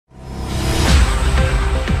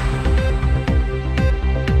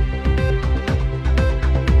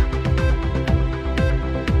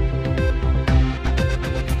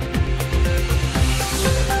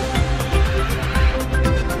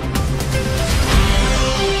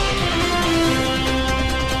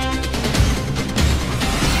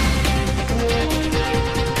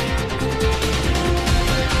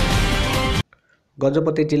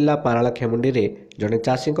गजपति जिला पारालाखेमुंडी में जड़े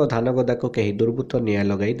चाषी धान गदा को कहीं दुर्बृत्त निआं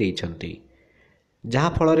लगाई देइछंती, जहा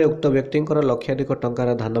फल उक्त व्यक्ति लक्षाधिक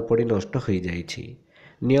टंकार धान पड़ी नष्ट हो जाइछि।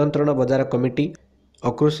 नियंत्रण बजार कमिटी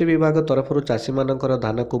और कृषि विभाग तरफ चाषी मानकर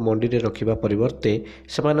धान को मंडी में रखा परिवर्ते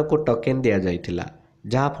सेमानकु टोकेन दिया जाइथिला,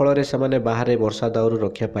 जहा फल से बाहर वर्षा दाउरू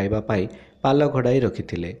रक्षा पाइबापी पाल घोड़ाई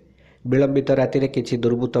रखिथिले। विलंबित राति किछि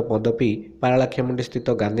दुर्बृत्त मद पी पारालाखेमुंडी स्थित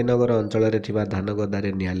गांधीनगर अंचल में धान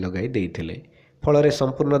गदारे निआं लगाई देइथिले। फल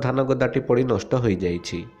संपूर्ण धान गदाटी पड़ी नष्ट हो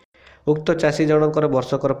जाइछि। उक्त चाषी जनकर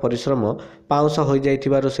वर्षकर परिश्रम पाउंस हो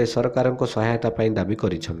जाइथिबारु से सरकार को सहायता पाई दाबी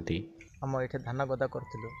करिसंती। हम एठे धान गदा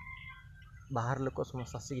करथिलु, बाहर लोक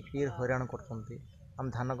समस्त आसिक पीर हैरान करछंती। हम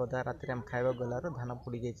धान गदा राति हम खाइबा गलार धान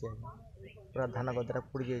पुड़ी जाइछि, पूरा धान गदा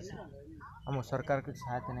पुड़ी जाइछि। हम सरकार के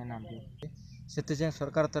सहायता नै नांदी, सेते जे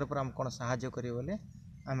सरकार तरफ हम कोन सहायता करियो बोले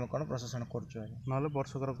आम कौन प्रशासन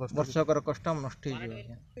वर्षकर कष्ट नष्ट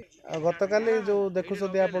हो। गतकाली जो देखुं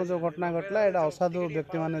आप जो घटना घटला यहाँ असाधु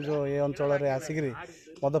व्यक्ति मैंने जो ये अंचल आसिक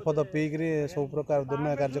मद फद पीकि सब प्रकार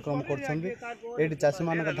दुर्नय कार्यक्रम कर चाषी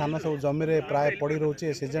मान धान सब जमी प्राय पड़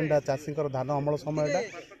रोचे। सीजनटा चाषी धान अमल समयटा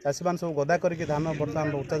चाषी मान सब गदा करके धान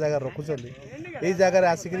बर्तमान उच्चा जगह रखुच्च। यही जगार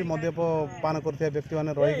आसिक मद्यप पान कर व्यक्ति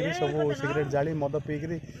मैंने रही सब सिगरेट जाली मद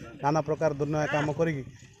पीकि नाना प्रकार दुर्नय काम कर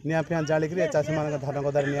निआं फिआं जालिक चाषी मान धान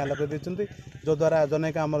गदार निआं लगे देते, जो द्वारा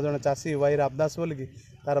जनक आमर जन चाषी वाई रामदास बोलिकी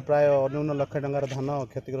तार प्राय अन्यून लक्ष टंकार धान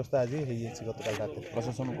क्षतिग्रस्त आज गतकाल रात।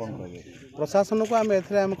 प्रशासन कौन कहे? प्रशासन को आम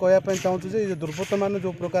एथरे चाहूँ जो दुर्बृत्त मान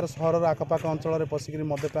जो प्रकार सहर आखपाख अंचल पशिक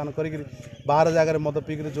मद्यपान कर बाहर जगार मद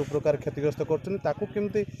पीकि जो प्रकार क्षतिग्रस्त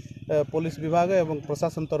करमती पुलिस विभाग और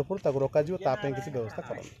प्रशासन तरफ रोक किसी व्यवस्था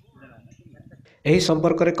कर। ଏହି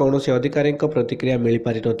ସମ୍ପର୍କରେ କୌଣସି ଅଧିକାରୀଙ୍କ ପ୍ରତିକ୍ରିୟା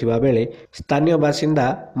ମିଳିପାରି ନଥିବା ବେଳେ ସ୍ଥାନୀୟ ବାସିନ୍ଦା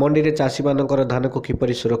ମଣ୍ଡିରେ ଚାଷୀମାନଙ୍କର ଧାନକୁ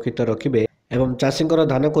କିପରି ସୁରକ୍ଷିତ ରଖିବେ ଏବଂ ଚାଷୀଙ୍କର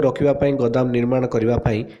ଧାନକୁ ରଖିବା ପାଇଁ ଗୋଦାମ ନିର୍ମାଣ କରିବା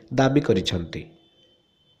ପାଇଁ ଦାବି କରିଛନ୍ତି।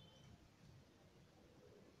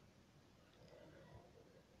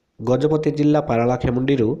 ଗଜପତି ଜିଲ୍ଲା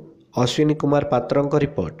ପାରାଲାଖେମୁଣ୍ଡିରୁ ଅଶ୍ୱିନୀ କୁମାର ପାତ୍ରଙ୍କ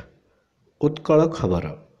ରିପୋର୍ଟ, ଉତ୍କଳ ଖବର।